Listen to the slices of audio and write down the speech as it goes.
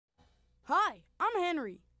Hi, I'm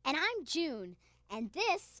Henry. And I'm June. And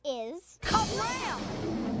this is... Kablam!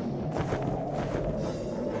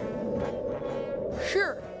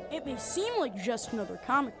 Sure, it may seem like just another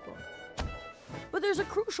comic book, but there's a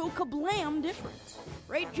crucial kablam difference.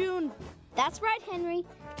 Right, June? That's right, Henry.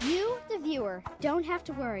 You, the viewer, don't have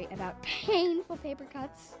to worry about painful paper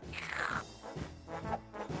cuts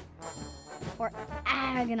or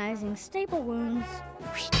agonizing staple wounds.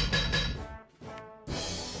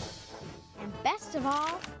 And best of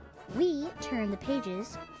all, we turn the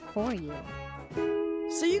pages for you.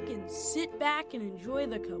 So you can sit back and enjoy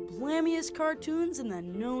the kablamiest cartoons in the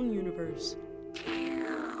known universe.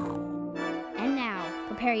 And now,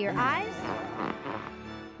 prepare your eyes,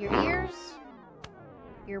 your ears,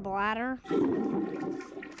 your bladder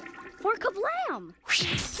for Kablam!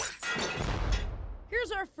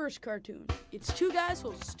 Here's our first cartoon. It's two guys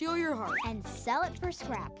who'll steal your heart And sell it for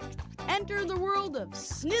scrap. Enter the world of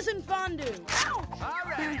Snizzin' Fondue. Ouch! All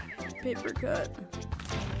right. Paper cut.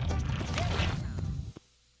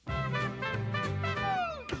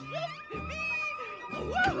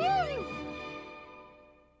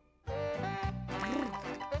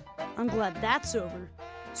 I'm glad that's over.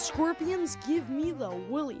 Scorpions give me the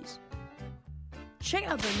willies. Check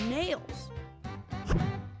out the nails.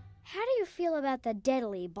 How do you feel about the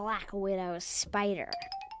deadly Black Widow spider?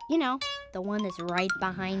 You know, the one that's right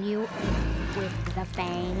behind you with the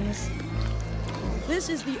fangs. This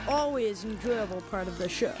is the always enjoyable part of the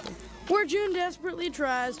show, where June desperately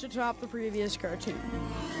tries to top the previous cartoon.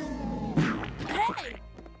 Hey!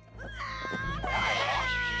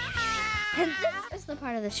 And this is the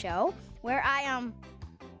part of the show where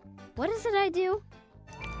what is it I do?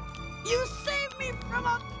 You saved me from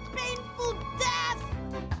a painful death!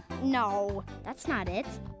 No, that's not it.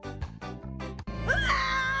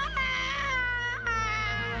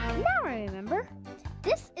 Now I remember.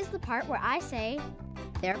 This is the part where I say,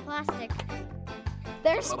 they're plastic.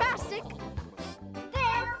 They're spastic.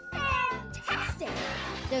 They're fantastic.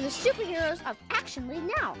 They're the superheroes of Action League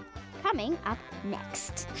now. Coming up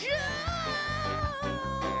next.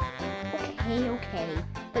 Okay.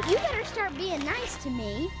 But you better start being nice to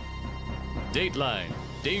me. Dateline,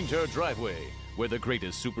 Danger Driveway, where the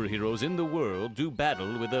greatest superheroes in the world do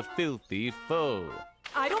battle with a filthy foe.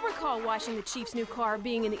 I don't recall watching the Chief's new car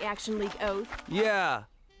being in the Action League Oath. Yeah.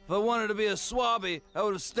 If I wanted to be a swabby, I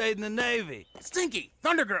would have stayed in the Navy. Stinky,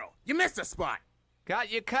 Thunder Girl, you missed a spot.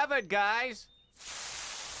 Got you covered, guys.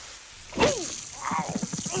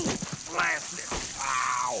 Blast it.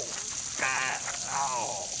 Ow.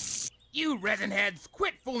 Ow. You resin heads,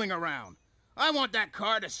 quit fooling around. I want that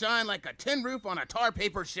car to shine like a tin roof on a tar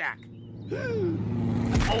paper shack.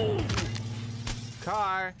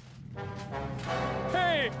 Car.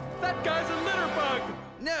 Hey, that guy's a litter bug.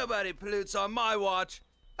 Nobody pollutes on my watch.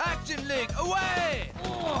 Action League, away!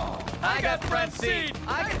 I got front seat.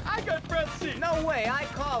 I got front seat. No way, I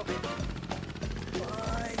called it.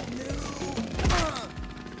 My new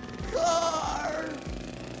car.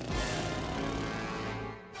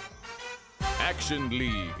 Action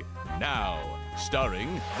League, now,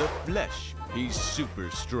 starring The Flesh. He's super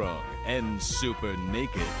strong and super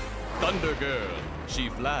naked. Thunder Girl, she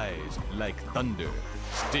flies like thunder.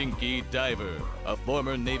 Stinky Diver, a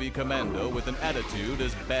former Navy commando with an attitude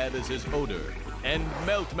as bad as his odor. And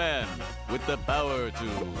Meltman, with the power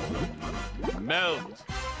to melt.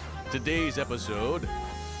 Today's episode,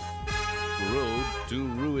 Road to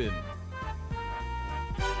Ruin.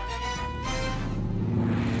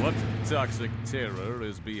 What toxic terror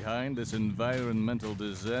is behind this environmental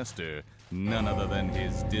disaster? None other than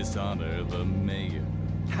his dishonor, the mayor.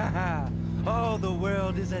 Haha, oh, the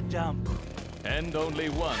world is a dump. And only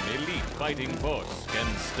one elite fighting force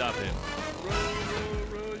can stop him.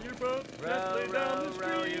 Row your boat gently down the stream.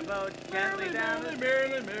 Row your boat gently down the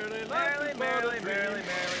Merrily, merrily,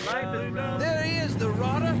 life is rough. There he is, the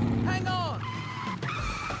rotter. Hang on.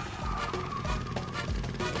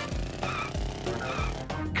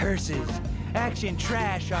 Curses. Action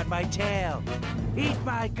trash on my tail. Eat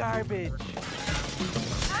my garbage.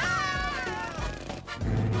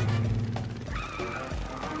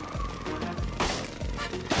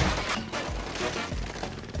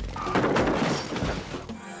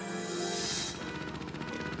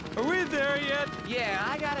 Are we there yet? Yeah,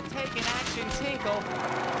 I gotta take an action tinkle.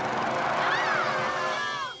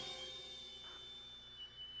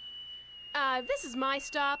 This is my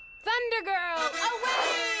stop. Thunder Girl,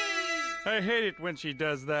 away! I hate it when she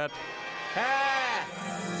does that. Ha!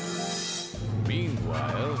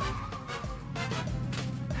 Meanwhile,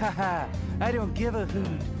 Haha, I don't give a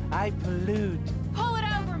hoot. I pollute. Pull it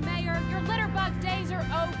over, Mayor. Your litter bug days are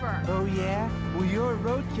over. over. Oh, yeah? Well, your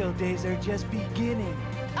roadkill days are just beginning.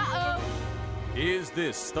 Uh-oh. Is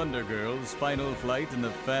this Thunder Girl's final flight in the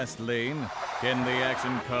fast lane? Can the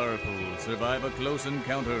action carpool survive a close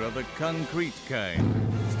encounter of the concrete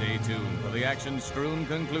kind? Stay tuned for the action-strewn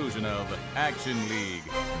conclusion of Action League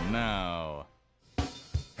now.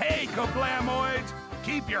 Hey, Kablamoids!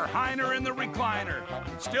 Keep your Heiner in the recliner.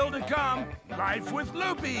 Still to come, Life with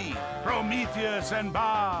Loopy, Prometheus and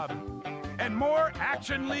Bob. And more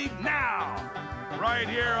Action League now. Right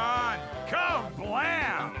here on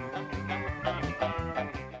Kablam!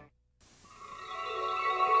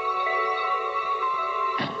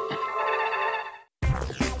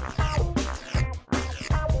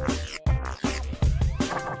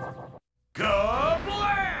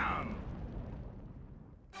 Kablam!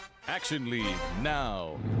 Action League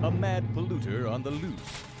now. A mad polluter on the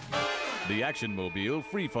loose. The Action-mobile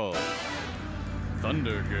freefall.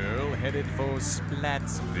 Thunder Girl headed for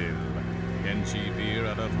Splatsville. Can she veer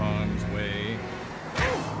out of harm's way?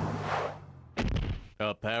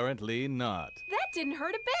 Apparently not. That didn't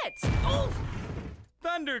hurt a bit. Oof!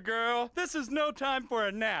 Thunder Girl, this is no time for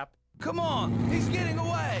a nap. Come on, he's getting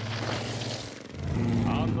away.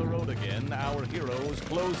 On the road again, our heroes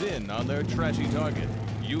close in on their trashy target,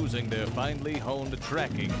 using their finely honed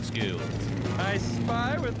tracking skills. I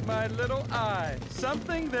spy with my little eye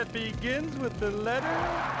something that begins with the letter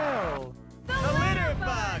L. The litter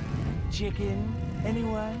bug! Chicken?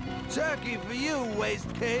 Anyone? Turkey for you,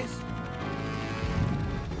 waste case.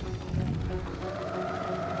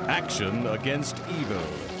 Action against evil.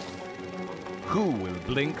 Who will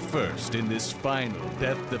blink first in this final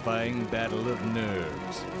death-defying battle of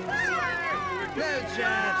nerves? No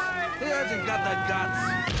chance. He hasn't got the guts.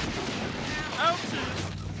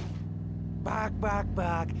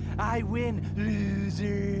 Bark. I win,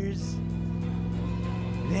 losers.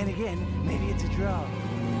 Then again, maybe it's a draw.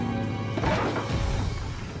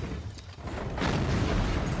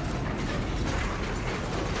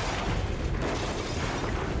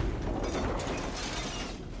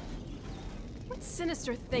 What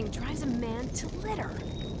sinister thing drives a man to litter?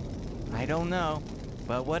 I don't know,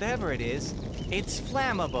 but whatever it is, it's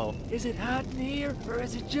flammable. Is it hot in here, or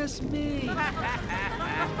is it just me?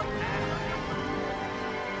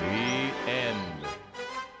 The end.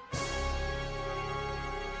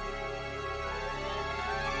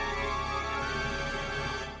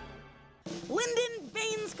 Lyndon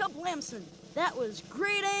Baines Kablamson. That was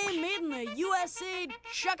grade A, made in the USA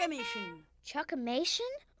Chuckimation. Chuckimation?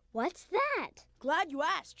 What's that? Glad you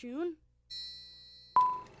asked, June.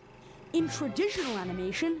 In traditional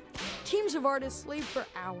animation, teams of artists slave for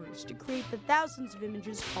hours to create the thousands of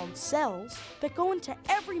images called cells that go into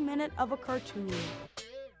every minute of a cartoon.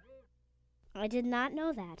 I did not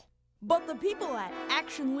know that. But the people at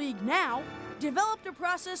Action League Now developed a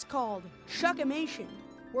process called Chuckimation,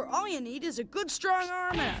 where all you need is a good strong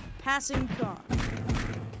arm and a passing car.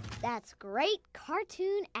 That's great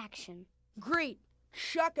cartoon action. Great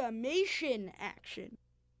Chuckimation action.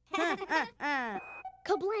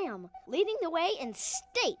 Kablam, leading the way in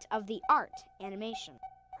state-of-the-art animation.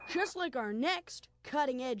 Just like our next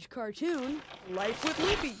cutting-edge cartoon, Life with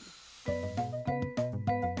Loopy.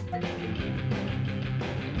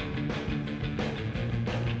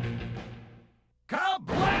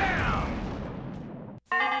 Kablam!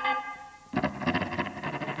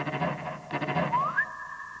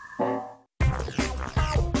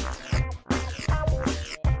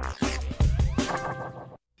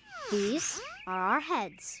 These are our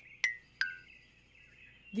heads.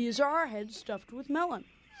 These are our heads stuffed with melon.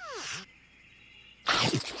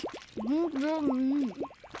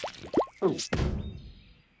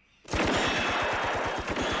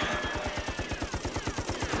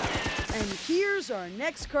 And here's our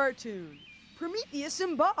next cartoon, Prometheus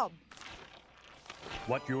and Bob.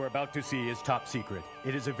 What you're about to see is top secret.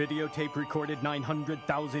 It is a videotape recorded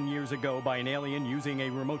 900,000 years ago by an alien using a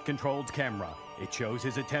remote-controlled camera. It shows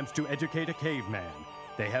his attempts to educate a caveman.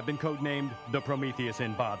 They have been codenamed the Prometheus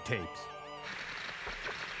and Bob tapes.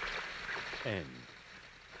 End.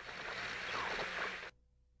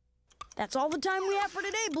 That's all the time we have for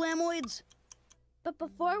today, Blamoids. But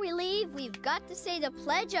before we leave, we've got to say the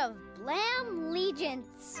pledge of Blam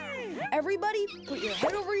Allegiance. Everybody, put your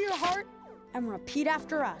head over your heart and repeat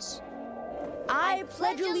after us. I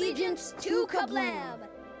pledge allegiance to Kablam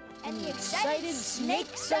and the excited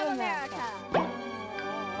snakes of America.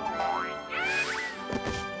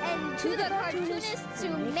 And to the cartoonists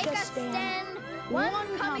who make us stand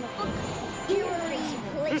one comic book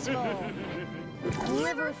irreplaceable.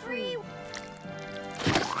 Liver free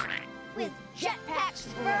with jetpacks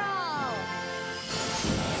for all.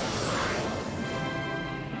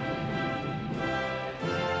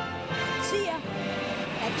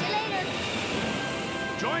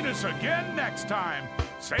 Join us again next time.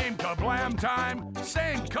 Same Kablam time,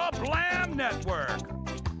 same Kablam network.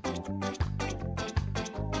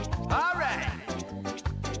 All right.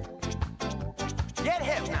 Get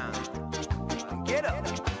hip.